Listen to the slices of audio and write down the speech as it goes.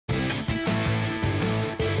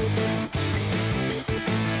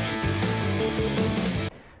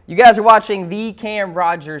You guys are watching The Cam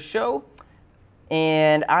Rogers Show,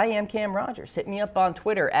 and I am Cam Rogers. Hit me up on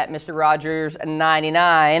Twitter at Mr.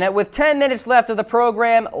 Rogers99. With 10 minutes left of the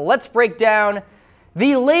program, let's break down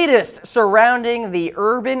the latest surrounding the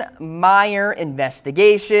Urban Meyer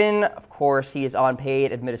investigation. Of course, he is on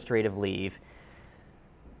paid administrative leave.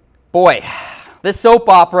 Boy, this soap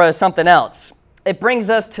opera is something else. It brings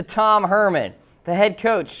us to Tom Herman, the head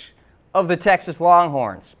coach of the Texas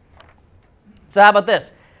Longhorns. So how about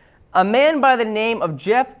this? A man by the name of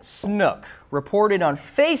Jeff Snook reported on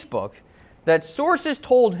Facebook that sources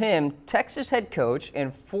told him Texas head coach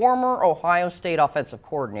and former Ohio State offensive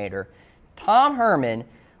coordinator Tom Herman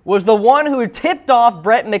was the one who tipped off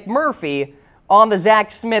Brett McMurphy on the Zach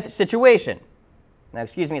Smith situation. Now,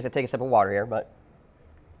 excuse me as I take a sip of water here, but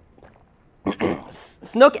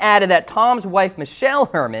Snook added that Tom's wife, Michelle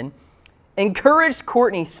Herman, encouraged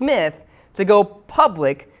Courtney Smith to go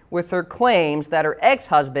public with her claims that her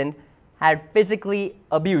ex-husband had physically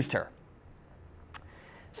abused her.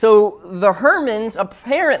 So the Hermans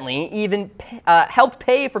apparently even helped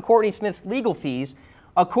pay for Courtney Smith's legal fees,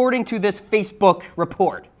 according to this Facebook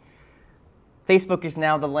report. Facebook is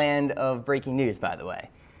now the land of breaking news, by the way.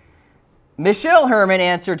 Michelle Herman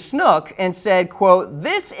answered Snook and said, quote,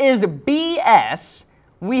 "This is BS.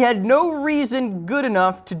 We had no reason good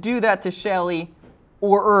enough to do that to Shelley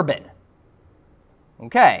or Urban."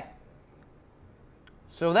 Okay.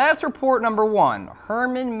 So that's report number one.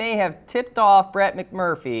 Herman may have tipped off Brett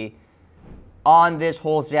McMurphy on this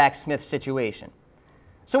whole Zach Smith situation.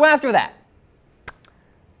 So after that,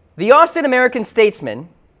 the Austin American-Statesman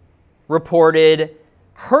reported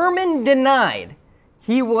Herman denied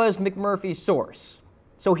he was McMurphy's source.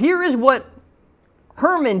 So here is what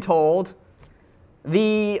Herman told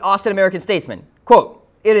the Austin American-Statesman. Quote,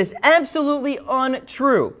 "It is absolutely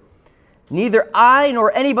untrue. Neither I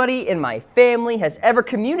nor anybody in my family has ever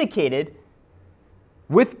communicated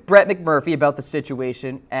with Brett McMurphy about the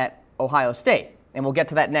situation at Ohio State." And we'll get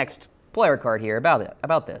to that next player card here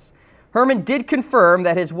about this. Herman did confirm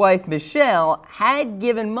that his wife, Michelle, had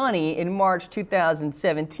given money in March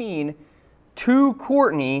 2017 to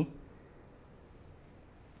Courtney,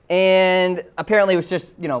 and apparently it was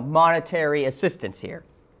just, monetary assistance here.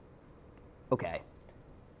 Okay.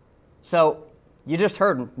 So you just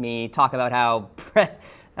heard me talk about how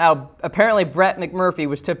apparently Brett McMurphy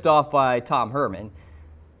was tipped off by Tom Herman.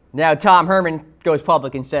 Now Tom Herman goes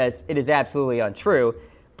public and says it is absolutely untrue.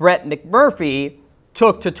 Brett McMurphy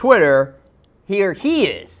took to Twitter. Here he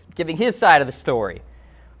is, giving his side of the story.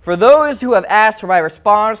 "For those who have asked for my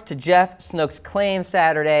response to Jeff Snook's claim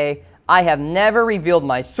Saturday, I have never revealed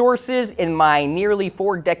my sources in my nearly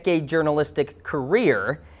 4-decade journalistic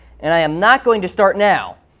career, and I am not going to start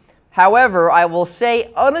now. However, I will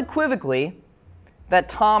say unequivocally that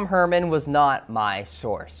Tom Herman was not my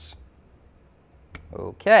source."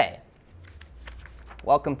 Okay.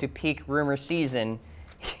 Welcome to peak rumor season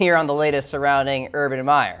here on the latest surrounding Urban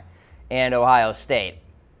Meyer and Ohio State.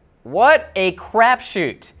 What a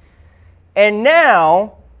crapshoot. And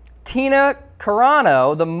now, Tina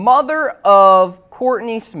Carano, the mother of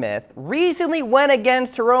Courtney Smith, recently went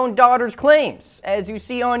against her own daughter's claims, as you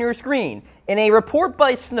see on your screen. In a report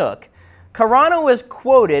by Snook, Carano was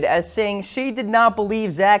quoted as saying she did not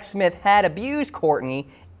believe Zach Smith had abused Courtney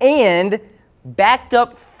and backed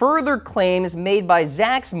up further claims made by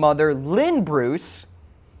Zach's mother, Lynn Bruce,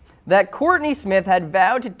 that Courtney Smith had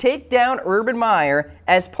vowed to take down Urban Meyer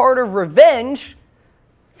as part of revenge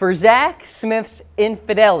for Zach Smith's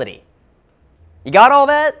infidelity. You got all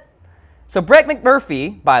that? So Brett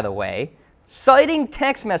McMurphy, by the way, citing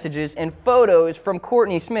text messages and photos from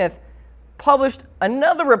Courtney Smith, published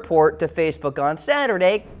another report to Facebook on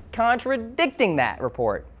Saturday contradicting that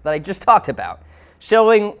report that I just talked about,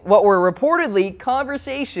 showing what were reportedly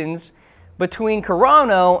conversations between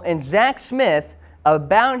Carano and Zach Smith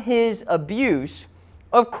about his abuse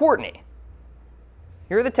of Courtney.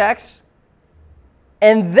 Here are the texts.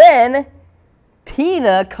 And then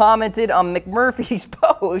Tina commented on McMurphy's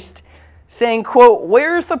post saying, quote,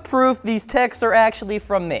 "Where's the proof these texts are actually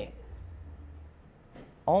from me?"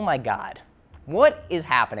 Oh my God. What is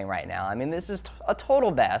happening right now? I mean, this is a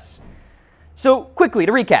total mess. So quickly,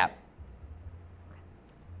 to recap.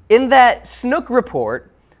 In that Snook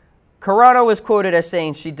report, Carano was quoted as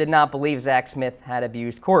saying she did not believe Zach Smith had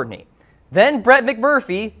abused Courtney. Then Brett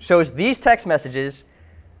McMurphy shows these text messages,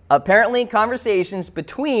 apparently conversations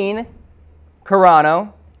between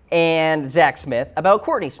Carano and Zach Smith about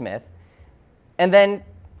Courtney Smith. And then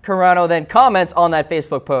Carano then comments on that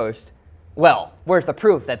Facebook post, "Well, where's the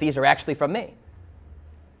proof that these are actually from me?"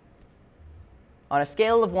 On a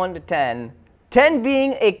scale of 1 to 10, 10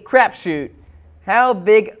 being a crapshoot How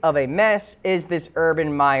big of a mess is this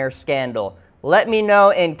Urban Meyer scandal? Let me know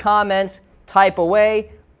in comments. Type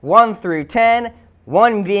away 1 through 10.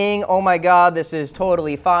 1 being, oh my God, this is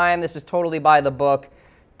totally fine. This is totally by the book.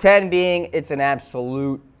 10 being, it's an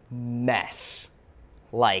absolute mess.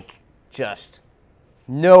 Like, just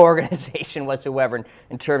no organization whatsoever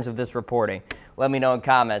in terms of this reporting. Let me know in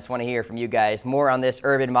comments. Want to hear from you guys more on this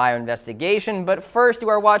Urban Meyer investigation. But first, you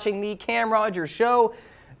are watching the Cam Rogers Show,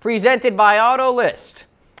 presented by AutoList.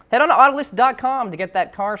 Head on to Autolist.com to get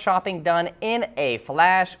that car shopping done in a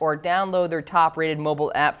flash, or download their top-rated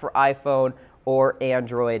mobile app for iPhone or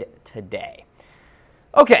Android today.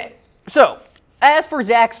 Okay, so as for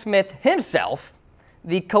Zach Smith himself,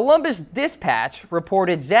 the Columbus Dispatch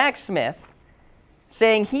reported Zach Smith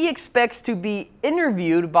saying he expects to be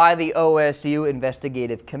interviewed by the OSU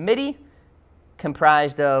Investigative Committee,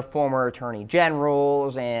 comprised of former attorney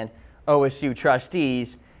generals and OSU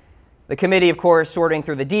trustees. The committee, of course, sorting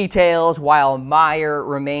through the details while Meyer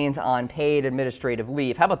remains on paid administrative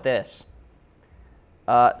leave. How about this?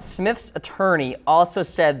 Smith's attorney also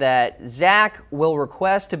said that Zach will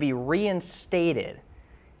request to be reinstated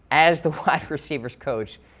as the wide receivers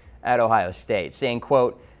coach at Ohio State, saying,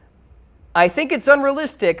 quote, "I think it's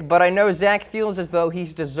unrealistic, but I know Zach feels as though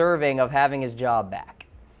he's deserving of having his job back."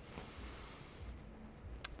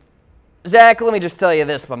 Zach, let me just tell you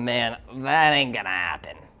this, but man, that ain't gonna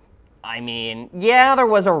happen. I mean, yeah, there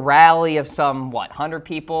was a rally of some, 100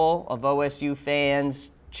 people, of OSU fans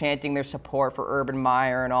chanting their support for Urban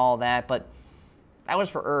Meyer and all that, but that was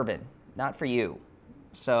for Urban, not for you.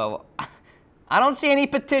 So I don't see any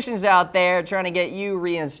petitions out there trying to get you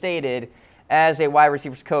reinstated as a wide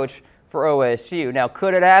receivers coach for OSU. Now,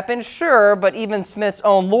 could it happen? Sure, but even Smith's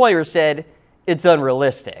own lawyer said it's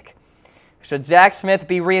unrealistic. Should Zach Smith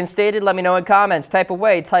be reinstated? Let me know in comments. Type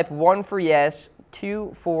away. Type 1 for yes,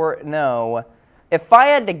 2 for no. If I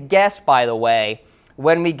had to guess, by the way,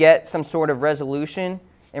 when we get some sort of resolution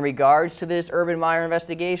in regards to this Urban Meyer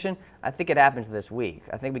investigation, I think it happens this week.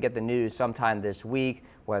 I think we get the news sometime this week,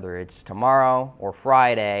 whether it's tomorrow or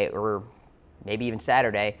Friday or maybe even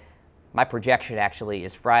Saturday. My projection actually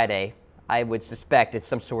is Friday. I would suspect it's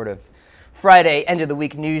some sort of Friday end of the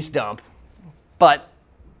week news dump. But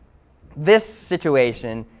this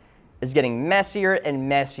situation is getting messier and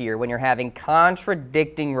messier when you're having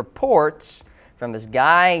contradicting reports from this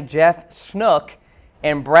guy, Jeff Snook,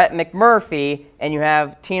 and Brett McMurphy, and you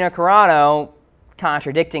have Tina Carano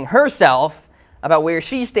contradicting herself about where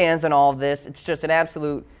she stands on all of this. It's just an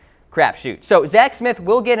absolute crapshoot. So Zach Smith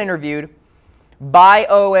will get interviewed by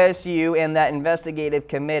OSU and that investigative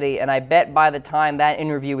committee, and I bet by the time that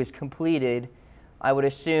interview is completed, I would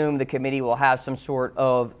assume the committee will have some sort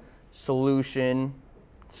of solution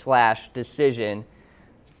 / decision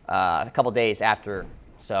a couple days after.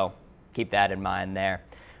 So keep that in mind there.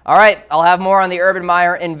 All right, I'll have more on the Urban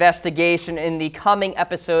Meyer investigation in the coming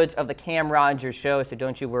episodes of the Cam Rogers Show, so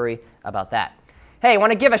don't you worry about that. Hey, I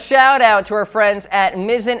want to give a shout out to our friends at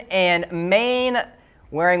Mizzen and Main,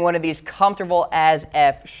 wearing one of these comfortable as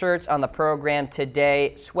F shirts on the program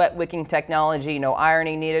today. Sweat wicking technology, no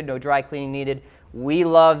ironing needed, no dry cleaning needed. We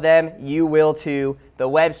love them. You will too. The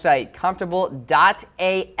website,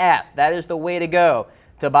 comfortable.af. That is the way to go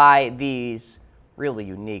to buy these really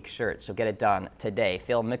unique shirts. So get it done today.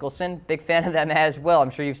 Phil Mickelson, big fan of them as well.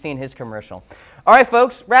 I'm sure you've seen his commercial. All right,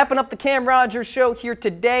 folks, wrapping up the Cam Rogers Show here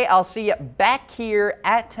today. I'll see you back here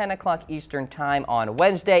at 10 o'clock Eastern Time on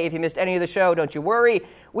Wednesday. If you missed any of the show, don't you worry.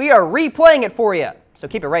 We are replaying it for you. So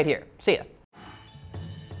keep it right here. See ya.